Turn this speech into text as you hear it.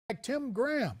Tim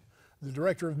Graham, the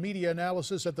Director of Media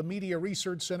Analysis at the Media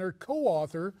Research Center,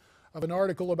 co-author of an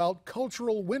article about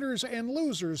cultural winners and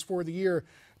losers for the year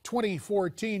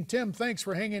 2014. Tim, thanks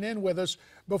for hanging in with us.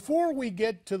 Before we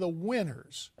get to the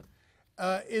winners,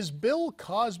 is Bill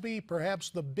Cosby perhaps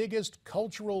the biggest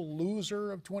cultural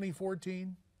loser of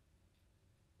 2014?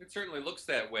 It certainly looks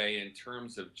that way in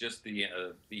terms of just the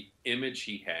image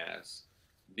he has,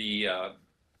 the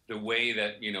way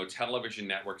that television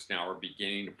networks now are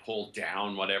beginning to pull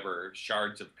down whatever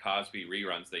shards of Cosby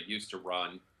reruns they used to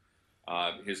run.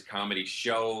 His comedy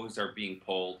shows are being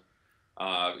pulled.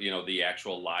 The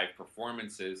actual live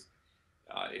performances.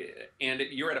 And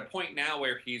you're at a point now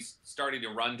where he's starting to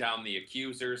run down the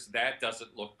accusers. That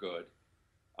doesn't look good.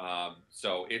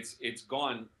 So it's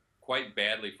gone quite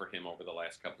badly for him over the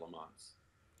last couple of months.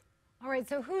 All right,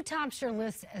 so who tops your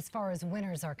list as far as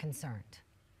winners are concerned?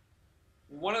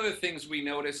 One of the things we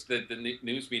noticed that the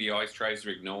news media always tries to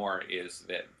ignore is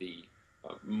that the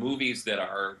movies that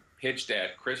are pitched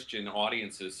at Christian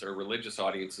audiences or religious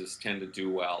audiences tend to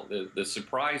do well. The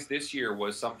surprise this year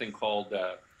was something called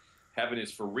Heaven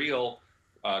is for Real,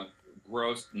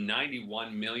 grossed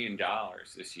 $91 million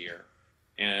this year.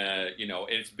 And,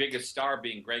 its biggest star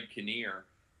being Greg Kinnear.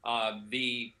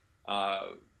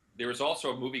 There was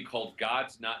also a movie called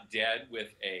God's Not Dead with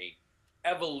a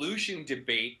evolution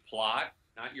debate plot,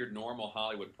 not your normal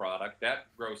Hollywood product. That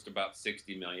grossed about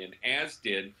 $60 million, as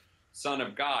did Son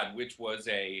of God, which was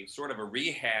a sort of a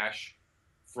rehash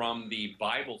from the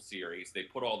Bible series. They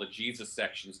put all the Jesus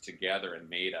sections together and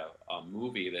made a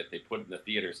movie that they put in the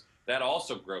theaters. That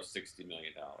also grossed $60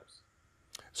 million.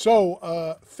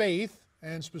 So faith,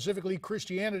 and specifically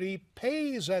Christianity,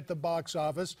 pays at the box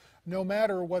office no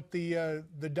matter what the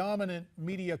dominant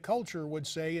media culture would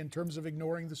say in terms of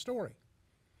ignoring the story.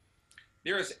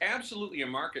 There is absolutely a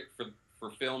market for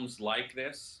films like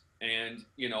this. And,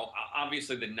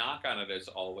 obviously the knock on it is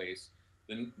always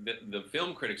the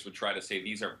film critics would try to say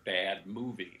these are bad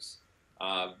movies.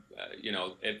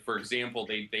 For example,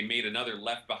 they made another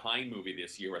Left Behind movie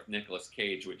this year with Nicolas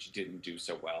Cage, which didn't do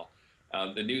so well.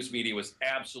 The news media was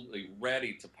absolutely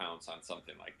ready to pounce on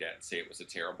something like that and say it was a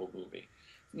terrible movie.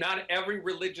 Not every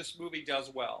religious movie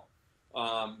does well.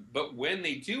 But when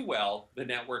they do well, the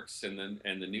networks and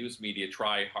the news media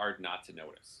try hard not to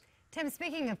notice. Tim,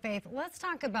 speaking of faith, let's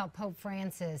talk about Pope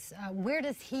Francis. Where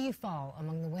does he fall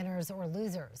among the winners or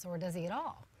losers, or does he at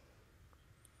all?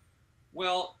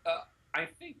 Well, I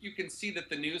think you can see that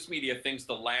the news media thinks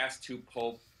the last two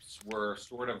popes were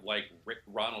sort of like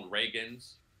Ronald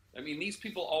Reagan's. I mean, these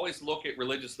people always look at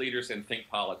religious leaders and think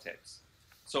politics.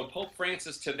 So Pope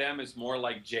Francis to them is more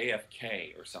like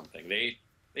JFK or something.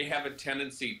 They have a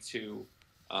tendency to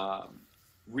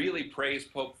really praise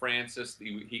Pope Francis.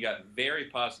 He got very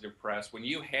positive press. When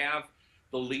you have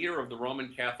the leader of the Roman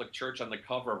Catholic Church on the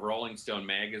cover of Rolling Stone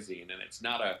magazine, and it's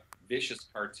not a vicious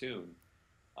cartoon,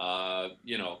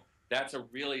 that's a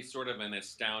really sort of an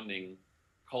astounding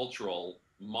cultural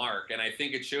mark. And I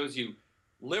think it shows you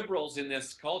liberals in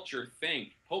this culture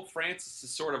think Pope Francis is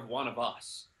sort of one of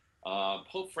us.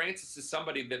 Pope Francis is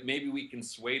somebody that maybe we can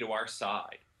sway to our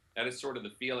side. That is sort of the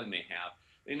feeling they have.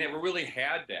 They never really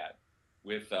had that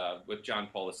with John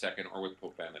Paul II or with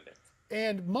Pope Benedict.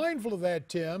 And mindful of that,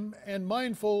 Tim, and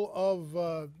mindful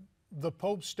of the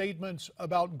Pope's statements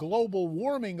about global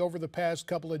warming over the past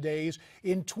couple of days,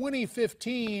 in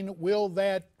 2015, will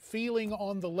that feeling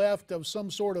on the left of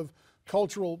some sort of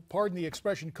cultural, pardon the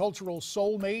expression, cultural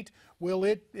soulmate, will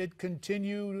it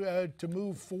continue to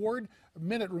move forward? A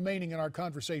minute remaining in our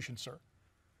conversation, sir.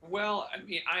 Well, I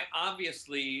mean,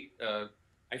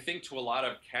 I think to a lot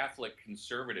of Catholic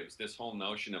conservatives, this whole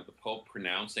notion of the Pope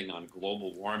pronouncing on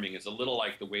global warming is a little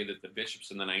like the way that the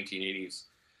bishops in the 1980s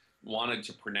wanted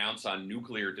to pronounce on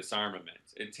nuclear disarmament.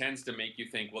 It tends to make you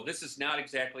think, well, this is not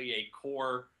exactly a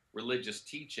core religious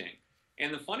teaching.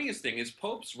 And the funniest thing is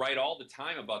popes write all the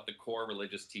time about the core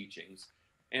religious teachings,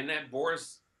 and that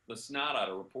bores the snot out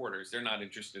of reporters. They're not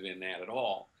interested in that at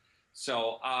all.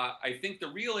 So I think the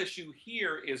real issue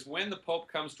here is when the Pope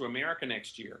comes to America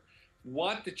next year,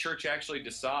 what the church actually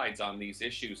decides on these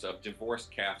issues of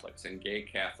divorced Catholics and gay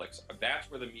Catholics.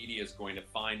 That's where the media is going to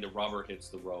find the rubber hits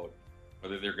the road,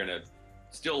 whether they're going to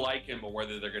still like him or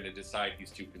whether they're going to decide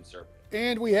he's too conservative.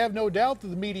 And we have no doubt that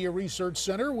the Media Research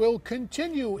Center will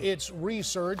continue its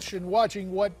research and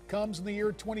watching what comes in the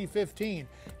year 2015.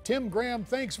 Tim Graham,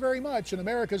 thanks very much, and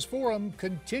America's Forum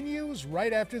continues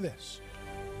right after this.